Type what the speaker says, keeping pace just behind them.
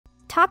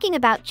talking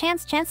about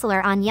Chance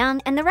Chancellor on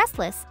Young and the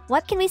Restless.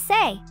 What can we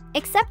say?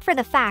 Except for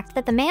the fact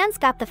that the man's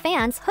got the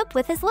fans hooked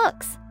with his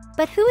looks.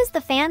 But who is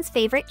the fans'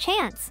 favorite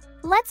Chance?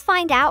 Let's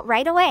find out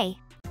right away.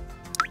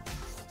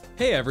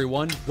 Hey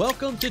everyone,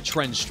 welcome to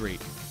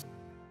TrendStreet.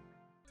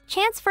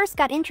 Chance first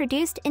got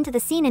introduced into the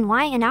scene in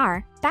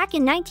Y&R back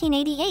in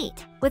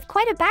 1988, with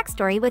quite a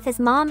backstory with his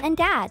mom and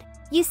dad.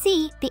 You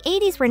see, the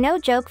 80s were no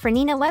joke for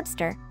Nina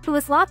Webster, who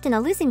was locked in a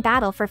losing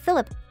battle for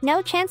Philip,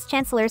 no Chance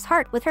Chancellor's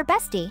heart with her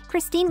bestie,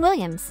 Christine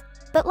Williams.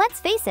 But let's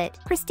face it,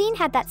 Christine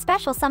had that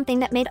special something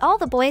that made all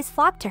the boys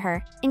flock to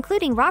her,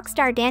 including rock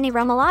star Danny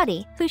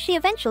Romalotti, who she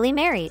eventually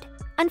married.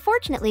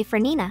 Unfortunately for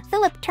Nina,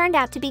 Philip turned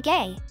out to be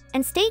gay,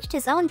 and staged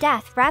his own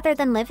death rather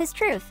than live his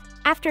truth.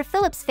 After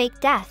Philip's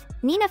fake death,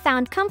 Nina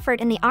found comfort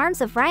in the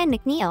arms of Ryan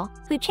McNeil,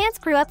 who Chance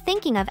grew up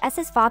thinking of as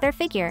his father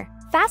figure.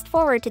 Fast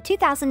forward to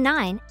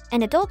 2009,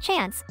 an adult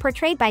Chance,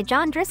 portrayed by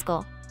John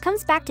Driscoll,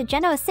 comes back to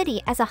Genoa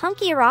City as a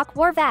hunky Iraq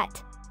war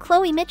vet.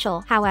 Chloe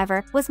Mitchell,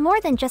 however, was more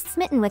than just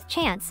smitten with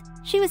Chance,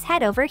 she was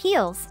head over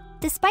heels.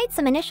 Despite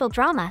some initial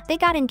drama, they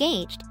got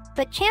engaged,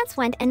 but Chance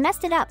went and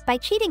messed it up by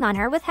cheating on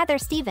her with Heather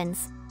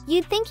Stevens.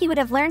 You'd think he would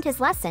have learned his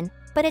lesson,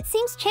 but it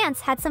seems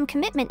Chance had some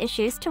commitment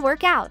issues to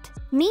work out.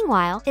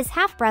 Meanwhile, his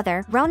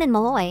half-brother, Ronan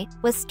Malloy,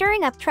 was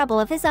stirring up trouble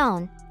of his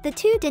own. The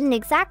two didn't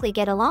exactly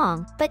get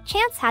along, but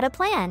Chance had a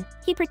plan.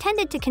 He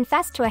pretended to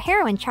confess to a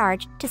heroin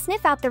charge to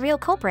sniff out the real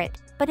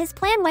culprit, but his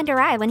plan went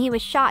awry when he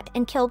was shot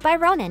and killed by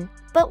Ronan.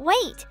 But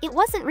wait, it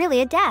wasn't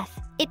really a death.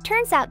 It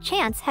turns out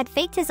Chance had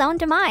faked his own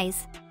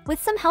demise.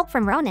 With some help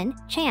from Ronan,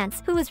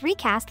 Chance, who was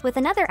recast with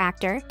another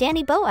actor,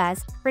 Danny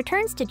Boaz,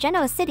 returns to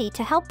Genoa City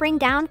to help bring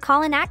down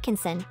Colin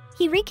Atkinson.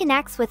 He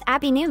reconnects with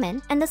Abby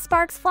Newman, and the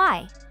sparks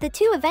fly. The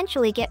two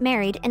eventually get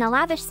married in a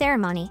lavish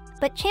ceremony,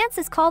 but Chance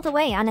is called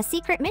away on a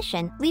secret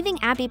mission,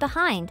 leaving Abby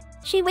behind.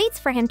 She waits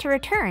for him to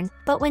return,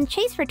 but when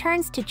Chase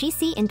returns to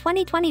GC in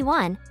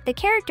 2021, the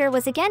character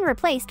was again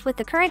replaced with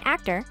the current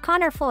actor,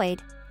 Connor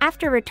Floyd.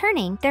 After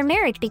returning, their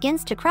marriage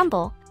begins to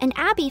crumble, and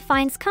Abby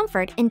finds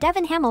comfort in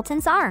Devin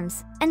Hamilton's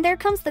arms. And there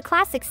comes the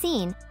classic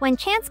scene, when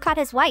Chance caught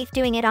his wife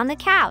doing it on the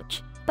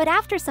couch. But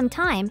after some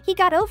time, he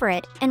got over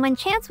it, and when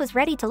Chance was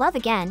ready to love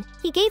again,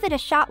 he gave it a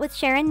shot with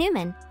Sharon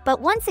Newman. But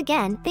once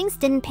again, things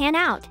didn't pan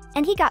out,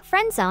 and he got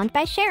friend-zoned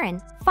by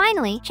Sharon.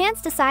 Finally,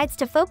 Chance decides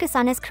to focus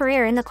on his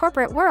career in the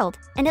corporate world,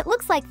 and it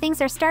looks like things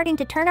are starting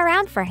to turn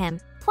around for him.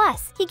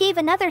 Plus, he gave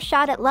another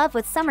shot at love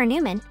with Summer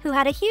Newman, who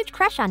had a huge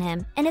crush on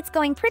him, and it's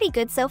going pretty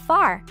good so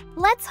far.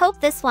 Let's hope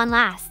this one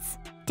lasts.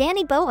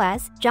 Danny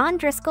Boaz, John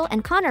Driscoll,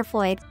 and Connor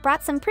Floyd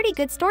brought some pretty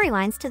good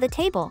storylines to the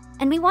table,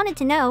 and we wanted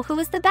to know who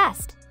was the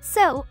best.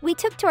 So, we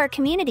took to our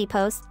community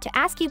post to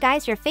ask you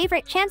guys your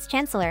favorite Chance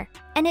Chancellor.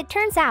 And it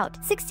turns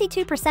out,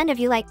 62% of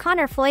you like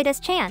Connor Floyd as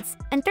Chance,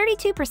 and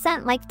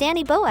 32% liked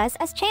Danny Boaz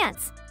as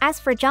Chance.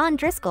 As for John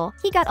Driscoll,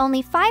 he got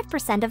only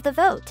 5% of the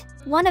vote.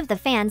 One of the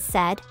fans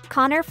said,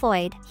 Connor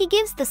Floyd. He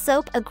gives the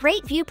soap a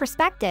great view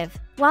perspective.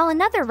 While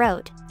another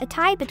wrote, a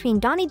tie between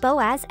Danny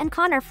Boaz and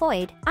Connor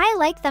Floyd. I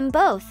like them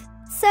both.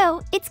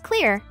 So, it's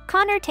clear,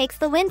 Connor takes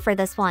the win for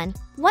this one.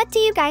 What do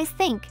you guys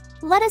think?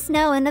 Let us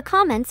know in the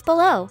comments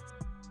below.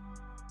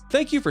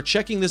 Thank you for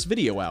checking this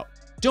video out.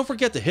 Don't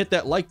forget to hit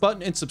that like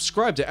button and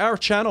subscribe to our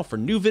channel for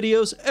new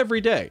videos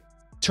every day.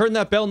 Turn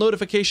that bell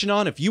notification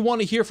on if you want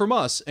to hear from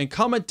us, and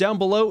comment down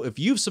below if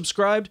you've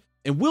subscribed,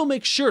 and we'll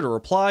make sure to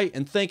reply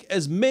and thank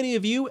as many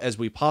of you as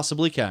we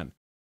possibly can.